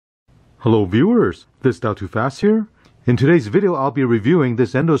Hello viewers, this is Dow Too Fast here. In today's video I'll be reviewing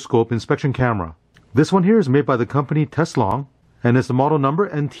this endoscope inspection camera. This one here is made by the company TESLONG and is the model number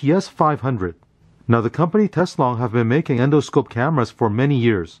NTS500. Now the company TESLONG have been making endoscope cameras for many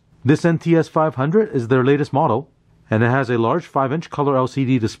years. This NTS500 is their latest model and it has a large 5-inch color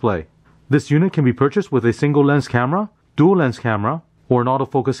LCD display. This unit can be purchased with a single lens camera, dual lens camera, or an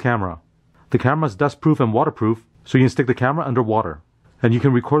autofocus camera. The camera is dust proof and waterproof, so you can stick the camera underwater. And you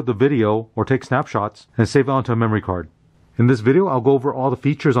can record the video or take snapshots and save it onto a memory card. In this video I'll go over all the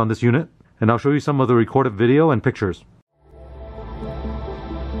features on this unit and I'll show you some of the recorded video and pictures.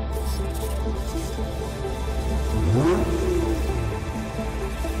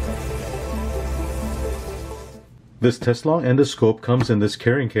 This TESLONG endoscope comes in this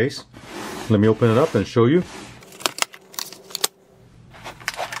carrying case. Let me open it up and show you.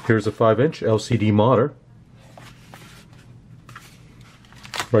 Here's a 5-inch LCD monitor.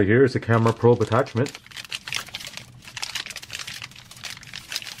 Right here is a camera probe attachment.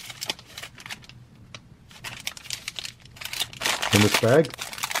 In this bag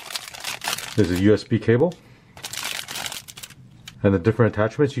is a USB cable and the different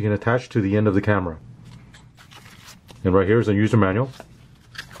attachments you can attach to the end of the camera. And right here is a user manual.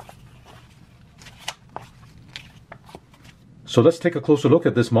 So let's take a closer look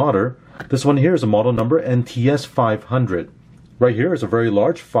at this monitor. This one here is a model number NTS500. Right here is a very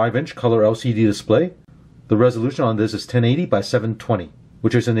large 5-inch color LCD display. The resolution on this is 1080 by 720,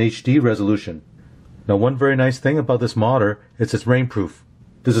 which is an HD resolution. Now one very nice thing about this monitor is it's rainproof.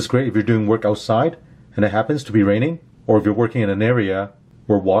 This is great if you're doing work outside and it happens to be raining, or if you're working in an area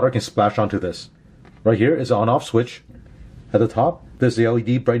where water can splash onto this. Right here is an on-off switch. At the top, there's the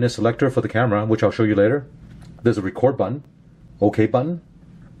LED brightness selector for the camera, which I'll show you later. There's a record button, OK button,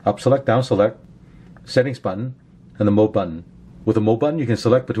 up select, down select, settings button, and the mode button. With the mode button, you can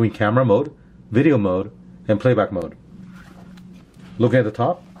select between camera mode, video mode, and playback mode. Looking at the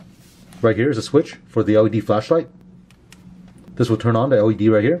top, right here is a switch for the LED flashlight. This will turn on the LED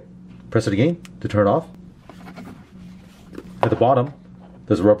right here. Press it again to turn it off. At the bottom,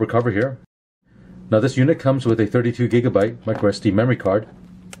 there's a rubber cover here. Now this unit comes with a 32GB microSD memory card.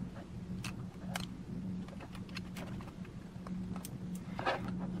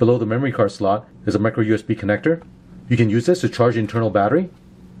 Below the memory card slot is a micro USB connector. You can use this to charge the internal battery,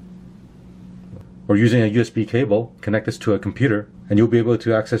 or using a USB cable, connect this to a computer, and you'll be able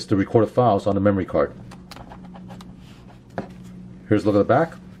to access the recorded files on the memory card. Here's a look at the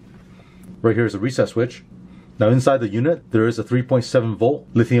back. Right here is a reset switch. Now inside the unit, there is a 3.7 volt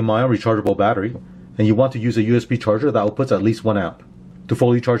lithium-ion rechargeable battery, and you want to use a USB charger that outputs at least 1 amp. To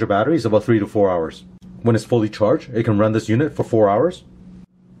fully charge a battery is about 3 to 4 hours. When it's fully charged, it can run this unit for 4 hours.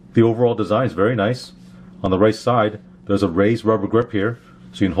 The overall design is very nice. On the right side, there's a raised rubber grip here,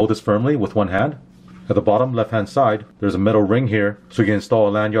 so you can hold this firmly with one hand. At the bottom left-hand side, there's a metal ring here, so you can install a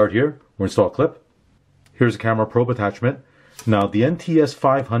lanyard here or install a clip. Here's a camera probe attachment. Now, the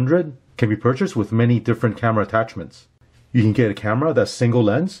NTS500 can be purchased with many different camera attachments. You can get a camera that's single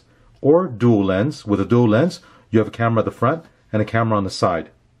lens or dual lens. With a dual lens, you have a camera at the front and a camera on the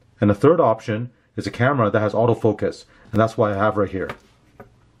side. And the third option is a camera that has autofocus, and that's what I have right here.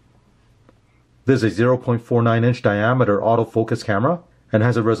 This is a 0.49-inch diameter autofocus camera and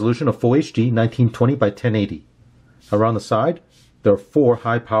has a resolution of Full HD 1920 by 1080. Around the side, there are 4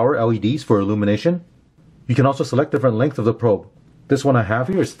 high-power LEDs for illumination. You can also select different length of the probe. This one I have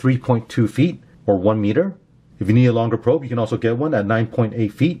here is 3.2 feet or 1 meter. If you need a longer probe, you can also get one at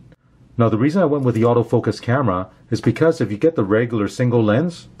 9.8 feet. Now the reason I went with the autofocus camera is because if you get the regular single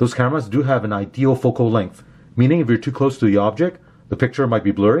lens, those cameras do have an ideal focal length, meaning if you're too close to the object, the picture might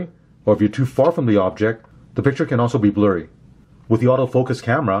be blurry, or if you're too far from the object, the picture can also be blurry. With the autofocus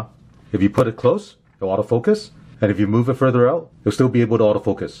camera, if you put it close, it'll autofocus, and if you move it further out, it'll still be able to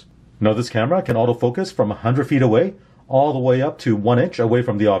autofocus. Now this camera can autofocus from 100 feet away, all the way up to 1 inch away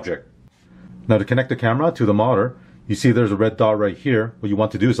from the object. Now to connect the camera to the monitor, you see there's a red dot right here. What you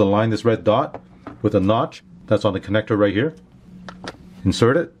want to do is align this red dot with a notch that's on the connector right here.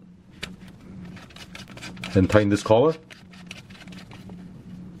 Insert it, and tighten this collar.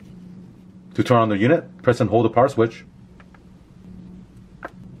 To turn on the unit, press and hold the power switch.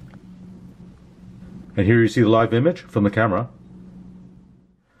 And here you see the live image from the camera.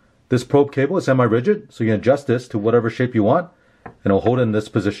 This probe cable is semi-rigid, so you can adjust this to whatever shape you want, and it'll hold it in this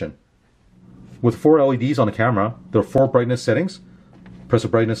position. With 4 LEDs on the camera, there are 4 brightness settings. Press the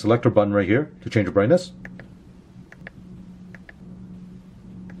brightness selector button right here to change the brightness.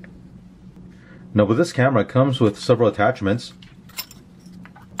 Now with this camera, it comes with several attachments.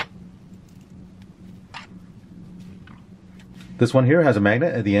 This one here has a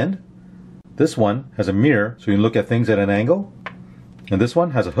magnet at the end, This one has a mirror, so you can look at things at an angle. And this one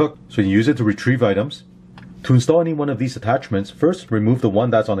has a hook, so you can use it to retrieve items. To install any one of these attachments, first remove the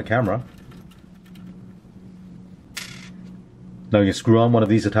one that's on the camera. Now you can screw on one of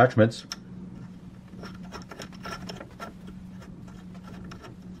these attachments.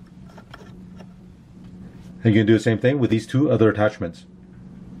 And you can do the same thing with these two other attachments.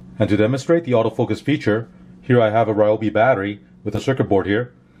 And to demonstrate the autofocus feature, here I have a Ryobi battery with a circuit board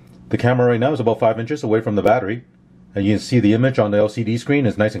here. The camera right now is about 5 inches away from the battery, and you can see the image on the LCD screen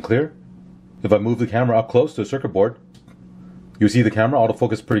is nice and clear. If I move the camera up close to the circuit board, you'll see the camera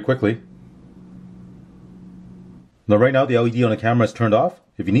autofocus pretty quickly. Now right now the LED on the camera is turned off.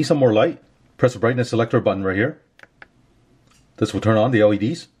 If you need some more light, press the brightness selector button right here. This will turn on the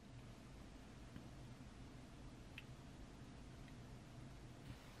LEDs.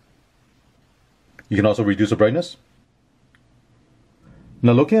 You can also reduce the brightness.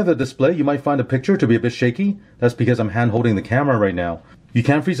 Now looking at the display, you might find the picture to be a bit shaky. That's because I'm hand holding the camera right now. You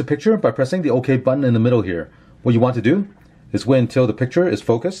can freeze the picture by pressing the OK button in the middle here. What you want to do is wait until the picture is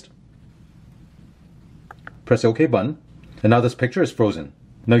focused. Press the OK button, and now this picture is frozen.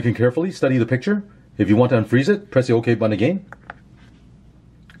 Now you can carefully study the picture. If you want to unfreeze it, press the OK button again.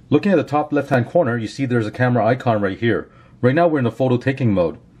 Looking at the top left hand corner, you see there's a camera icon right here. Right now we're in the photo taking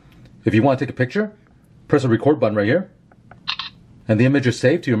mode. If you want to take a picture, press the record button right here, and the image is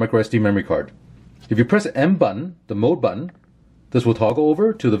saved to your microSD memory card. If you press the M button, the mode button, this will toggle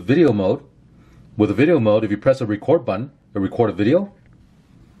over to the video mode. With the video mode, if you press the record button, it'll record a video.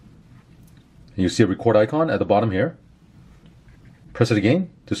 And you see a record icon at the bottom here. Press it again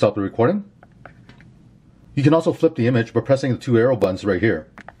to stop the recording. You can also flip the image by pressing the two arrow buttons right here.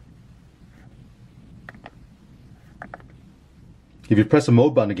 If you press the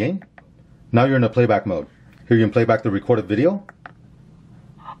mode button again, now you're in the playback mode. Here you can play back the recorded video.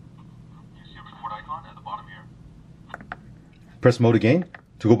 You see a record icon at the bottom here. Press mode again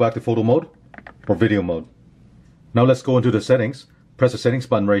to go back to photo mode or video mode. Now let's go into the settings. Press the settings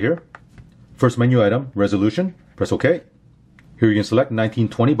button right here. First menu item, resolution. Press OK. Here you can select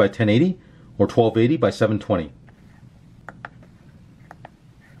 1920 by 1080 or 1280 by 720.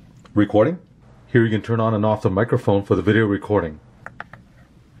 Recording. Here you can turn on and off the microphone for the video recording.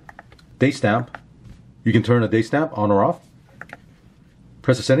 Date stamp. You can turn a date stamp on or off.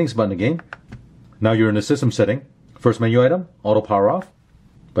 Press the settings button again. Now you're in the system setting. First menu item, auto power off.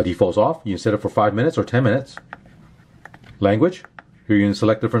 By default off. You can set it for 5 minutes or 10 minutes. Language. Here you can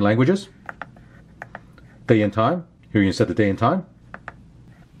select different languages. Day and time. Here you can set the day and time.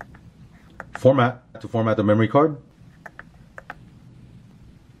 Format. To format the memory card.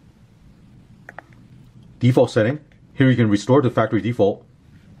 Default setting. Here you can restore to factory default.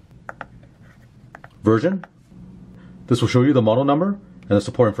 Version. This will show you the model number and the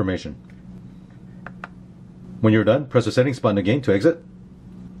support information. When you're done, press the settings button again to exit.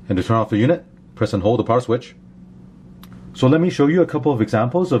 And to turn off the unit, press and hold the power switch. So let me show you a couple of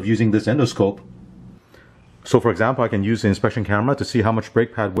examples of using this endoscope. So for example, I can use the inspection camera to see how much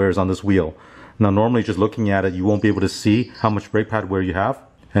brake pad wear is on this wheel. Now normally just looking at it, you won't be able to see how much brake pad wear you have.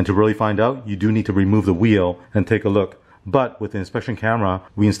 And to really find out, you do need to remove the wheel and take a look. But with the inspection camera,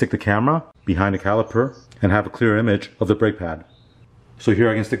 we can stick the camera behind the caliper and have a clear image of the brake pad. So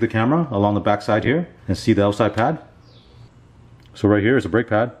here I can stick the camera along the back side here and see the outside pad. So right here is a brake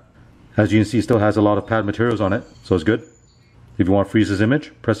pad. As you can see, it still has a lot of pad materials on it, so it's good. If you want to freeze this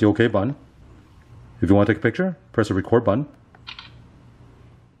image, press the OK button. If you want to take a picture, press the record button.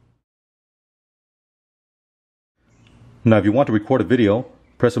 Now if you want to record a video,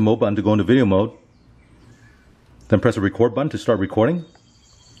 press the mode button to go into video mode. Then press the record button to start recording.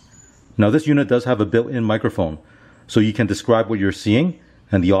 Now this unit does have a built-in microphone, so you can describe what you're seeing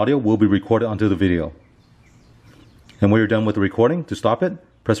and the audio will be recorded onto the video. And when you're done with the recording, to stop it,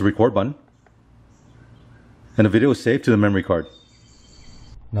 press the record button. And the video is saved to the memory card.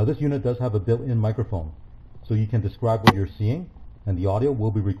 Now this unit does have a built-in microphone, so you can describe what you're seeing and the audio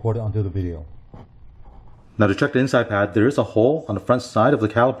will be recorded onto the video. Now to check the inside pad, there is a hole on the front side of the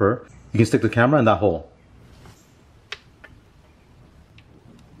caliper. You can stick the camera in that hole.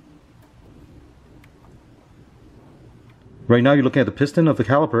 Right now you're looking at the piston of the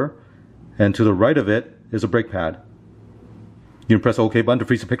caliper, and to the right of it is a brake pad. You can press the OK button to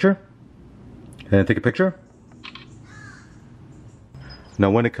freeze the picture, and take a picture.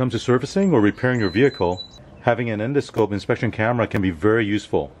 Now when it comes to servicing or repairing your vehicle, having an endoscope inspection camera can be very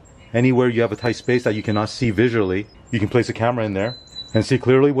useful. Anywhere you have a tight space that you cannot see visually, you can place a camera in there and see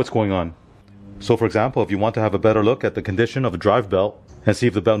clearly what's going on. So for example, if you want to have a better look at the condition of a drive belt and see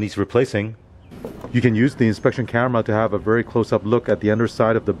if the belt needs replacing, you can use the inspection camera to have a very close-up look at the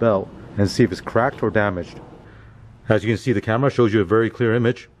underside of the belt and see if it's cracked or damaged. As you can see, the camera shows you a very clear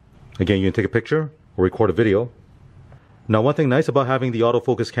image. Again, you can take a picture or record a video. Now, one thing nice about having the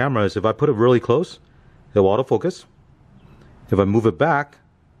autofocus camera is if I put it really close, it will autofocus. If I move it back,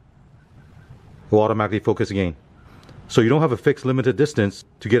 it will automatically focus again. So you don't have a fixed limited distance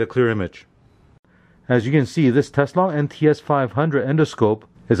to get a clear image. As you can see, this TESLONG NTS500 endoscope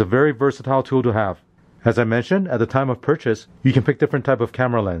is a very versatile tool to have. As I mentioned, at the time of purchase, you can pick different type of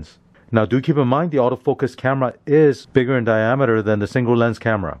camera lens. Now do keep in mind the autofocus camera is bigger in diameter than the single lens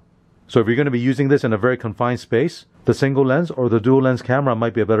camera. So if you're going to be using this in a very confined space, the single lens or the dual lens camera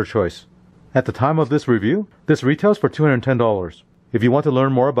might be a better choice. At the time of this review, this retails for $210. If you want to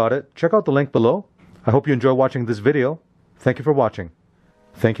learn more about it, check out the link below. I hope you enjoy watching this video. Thank you for watching.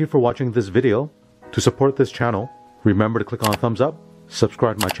 Thank you for watching this video. To support this channel, remember to click on thumbs up,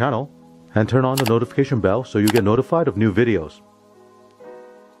 subscribe to my channel, and turn on the notification bell so you get notified of new videos.